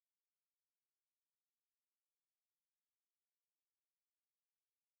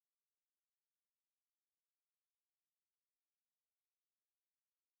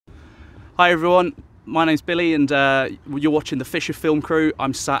Hi everyone, my name's Billy and you're watching the Fisher Film Crew.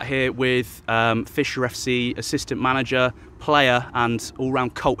 I'm sat here with Fisher FC assistant manager, player and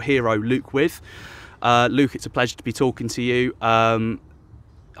all-round cult hero Luke With. Luke, it's a pleasure to be talking to you. I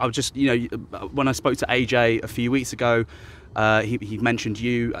was just, when I spoke to AJ a few weeks ago, he mentioned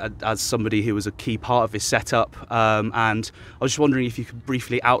you as somebody who was a key part of his setup, and I was just wondering if you could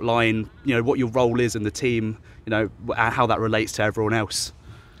briefly outline, what your role is in the team, and how that relates to everyone else.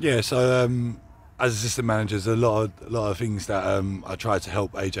 Yeah, so as assistant manager, there's a lot of things that I try to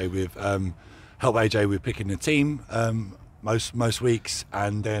help AJ with. Help AJ with picking the team most weeks,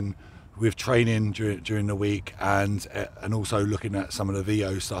 and then with training during the week, and also looking at some of the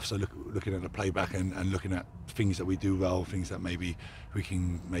VO stuff. So looking at the playback and looking at things that we do well, things that maybe we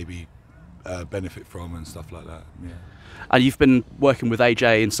can benefit from and stuff like that. Yeah. And you've been working with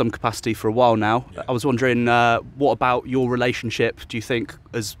AJ in some capacity for a while now. Yeah. I was wondering, what about your relationship do you think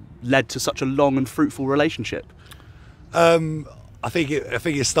has led to such a long and fruitful relationship? I think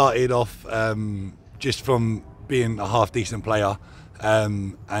it started off just from being a half decent player,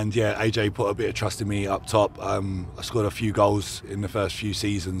 and yeah, AJ put a bit of trust in me up top. I scored a few goals in the first few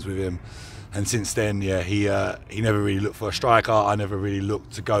seasons with him, and since then, yeah, he never really looked for a striker. I never really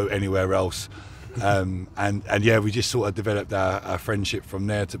looked to go anywhere else. And yeah, we just sort of developed our friendship from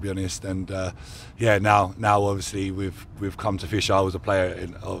there, to be honest. And yeah, now obviously we've come to Fisher. I was a player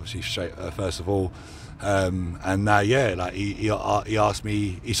first of all, and now yeah, like he asked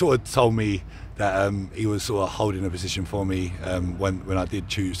me, he sort of told me that he was sort of holding a position for me when I did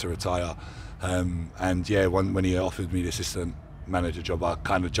choose to retire. And yeah, when he offered me the assistant manager job, I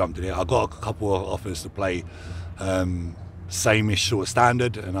kind of jumped in it. I got a couple of offers to play same-ish sort of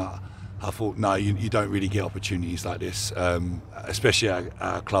standard, and I thought, no, you don't really get opportunities like this, especially at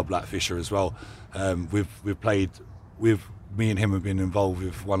a club like Fisher as well. We've played with, me and him have been involved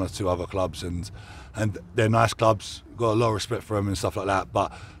with one or two other clubs, and they're nice clubs, got a lot of respect for them and stuff like that,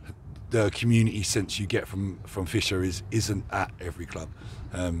 but the community sense you get from Fisher isn't at every club,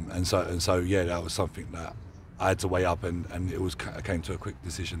 and so yeah, that was something that I had to weigh up, and I came to a quick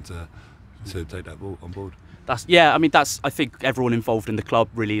decision to take that ball on board. I think everyone involved in the club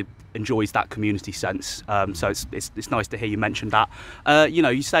really enjoys that community sense. So it's nice to hear you mention that.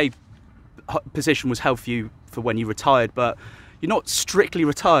 You say position was held for you for when you retired, but you're not strictly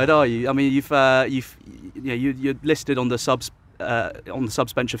retired, are you? I mean, you're listed on the subs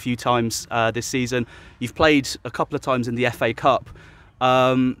bench a few times this season. You've played a couple of times in the FA Cup.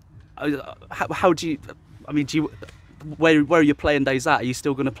 How do you? I mean, where are your playing days at? Are you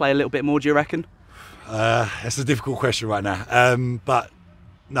still going to play a little bit more, do you reckon? That's a difficult question right now. But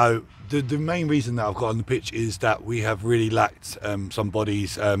no, the main reason that I've got on the pitch is that we have really lacked some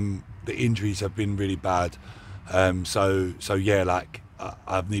bodies. The injuries have been really bad. So yeah, like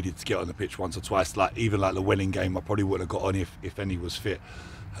I've needed to get on the pitch once or twice. Like even like the Welling game, I probably wouldn't have got on if any was fit.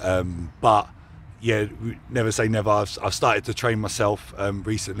 But yeah, never say never. I've started to train myself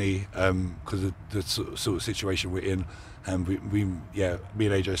recently because of the sort of situation we're in, and me and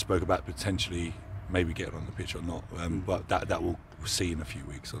AJ spoke about potentially maybe getting on the pitch or not, but that we'll see in a few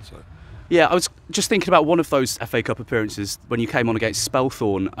weeks or so. Yeah, I was just thinking about one of those FA Cup appearances when you came on against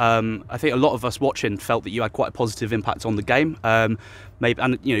Spelthorne. I think a lot of us watching felt that you had quite a positive impact on the game.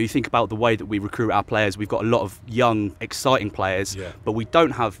 You think about the way that we recruit our players. We've got a lot of young, exciting players, but we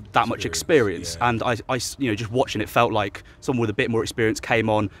don't have that much experience. Yeah. And I just watching it, felt like someone with a bit more experience came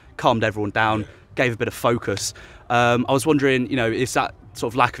on, calmed everyone down, gave a bit of focus. I was wondering, is that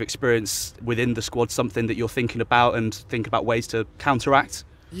sort of lack of experience within the squad something that you're thinking about and think about ways to counteract?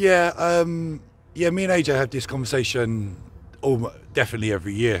 Yeah, me and AJ have this conversation definitely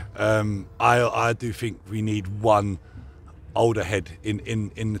every year. I do think we need one older head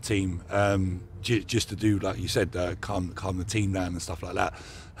in the team, just to do, like you said, calm the team down and stuff like that,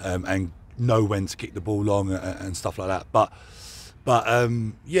 and know when to kick the ball long and stuff like that. But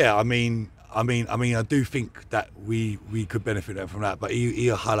yeah, I mean, I do think that we could benefit from that. But he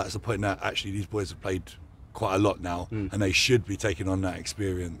highlights the point that actually these boys have played quite a lot now, and they should be taking on that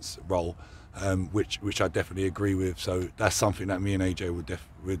experience role, which I definitely agree with. So that's something that me and AJ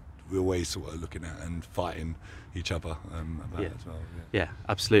would always sort of looking at and fighting each other about as well. Yeah,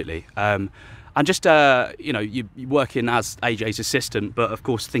 absolutely. And just you working as AJ's assistant, but of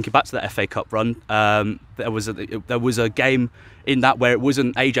course thinking back to the FA Cup run, there was a game in that where it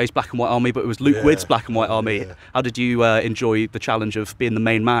wasn't AJ's Black and White Army, but it was Luke Wid's Black and White Army. Yeah. How did you enjoy the challenge of being the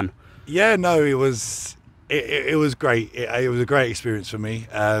main man? Yeah, no, it was great. It was a great experience for me.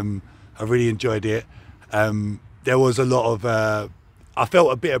 I really enjoyed it. There was a lot of I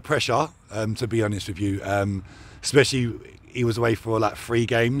felt a bit of pressure, to be honest with you, especially he was away for like 3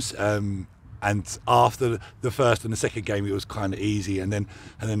 games. And after the first and the second game, it was kind of easy, and then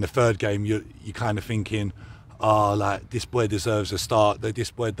the third game, you're kind of thinking, oh, like this boy deserves a start.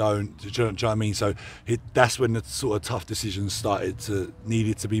 This boy don't. Do you know what I mean? So that's when the sort of tough decisions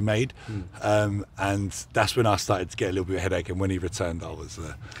needed to be made, and that's when I started to get a little bit of a headache. And when he returned, I was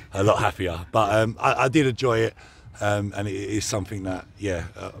a lot happier. But I did enjoy it, and it is something that,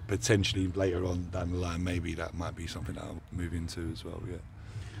 potentially later on down the line, maybe that might be something that I'll move into as well.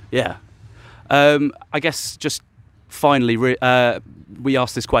 Yeah. I guess just finally, we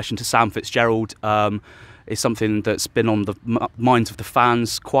asked this question to Sam Fitzgerald. It's something that's been on the minds of the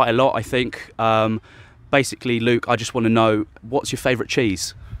fans quite a lot, I think. Basically, Luke, I just want to know, what's your favourite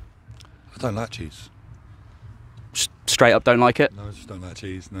cheese? I don't like cheese. Straight up, don't like it? No, I just don't like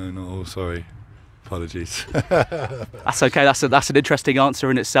cheese. No, not all. Sorry. Apologies. That's okay. That's an interesting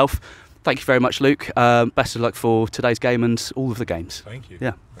answer in itself. Thank you very much, Luke. Best of luck for today's game and all of the games. Thank you.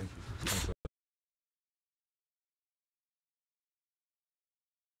 Yeah. Thank you.